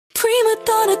prima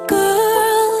donna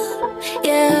girl,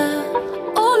 yeah.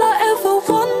 All I ever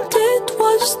wanted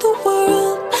was the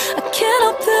world. I can't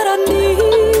help that I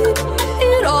need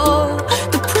it all.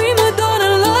 The prima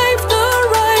donna life, the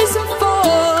rise and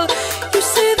fall. You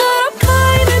say that I'm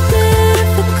kinda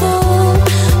difficult,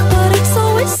 but it's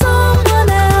always someone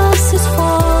else's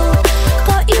fault.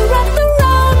 Got you wrapped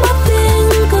around my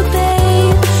finger,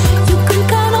 babe. You can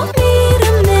count on me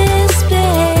to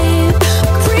misbehave.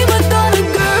 Prima donna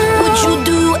girl, would you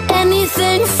do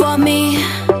anything for me?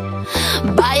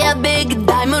 Buy a big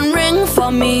diamond ring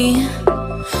for me?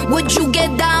 Would you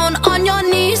get down on your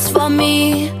knees for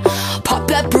me? Pop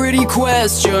that pretty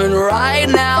question right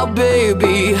now,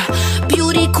 baby.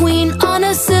 Beauty queen on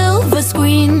a silver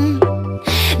screen,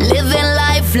 living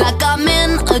life like I'm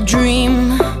in a dream.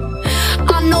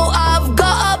 I know I've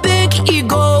got a big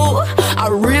ego, I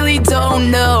really don't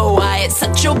know why it's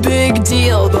such a big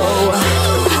deal though.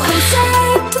 I'm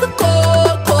sad to the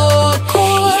core, core,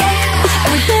 core. Yeah.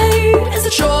 Every day is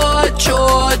a chore,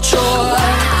 chore, chore.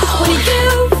 When you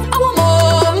give, I want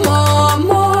more, more,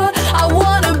 more. I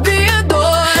wanna be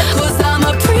adored, 'cause I'm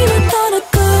a prima donna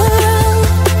girl,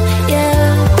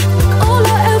 yeah. All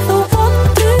I ever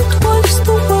wanted was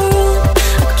the world.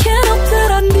 I can't help that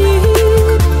I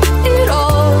need it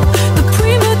all. The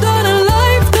prima donna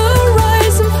life, the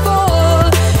rise and fall.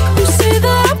 You say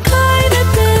that I'm kinda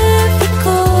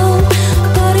difficult,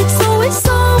 but it's always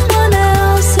someone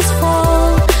else's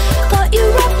fault. Got you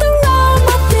wrapped around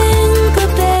my finger,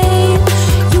 babe.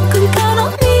 You can count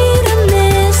on me to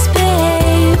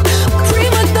misbehave.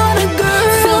 Prima donna girl,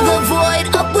 fill the void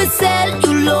up with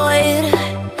celluloid.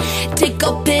 Take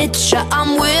a picture,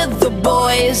 I'm with the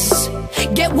boys.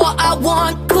 Get what I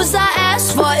want, 'cause I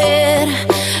asked for it,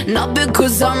 not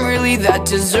because I'm really that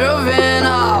deserving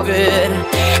of it.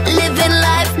 Living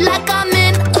life like I'm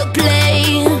in a play,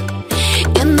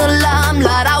 in the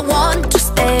limelight I want to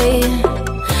stay.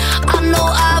 I know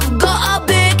I've got a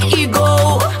big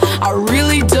ego, I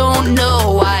really don't know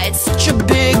why it's such a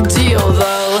big deal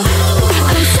though.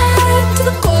 I'm sad to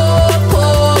the core,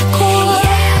 core, core.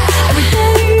 Yeah. Every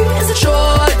day is a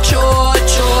chore, chore,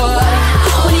 chore.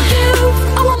 When you give,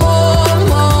 I want more,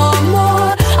 more,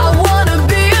 more. I wanna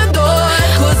be adored,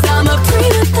 'cause I'm a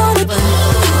prima donna.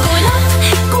 Going up,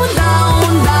 going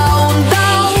down, down,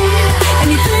 down.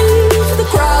 Anything for the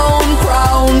crown,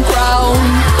 crown, crown.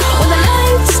 When the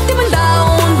lights dimming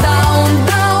down, down,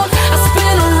 down, I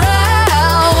spin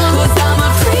around, 'cause I'm a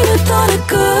prima donna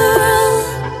girl,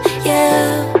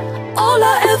 yeah. All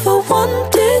I ever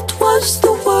wanted was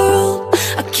the world.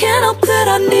 I can't help that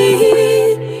I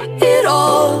need it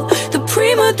all. The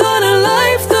prima donna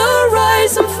life, the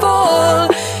rise and fall.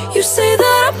 You say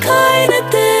that I'm kinda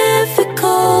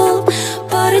difficult,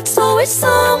 but it's always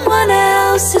someone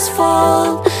else's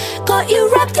fault. Got you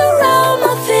wrapped around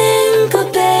my finger,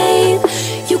 babe.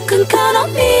 You can count on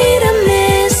me to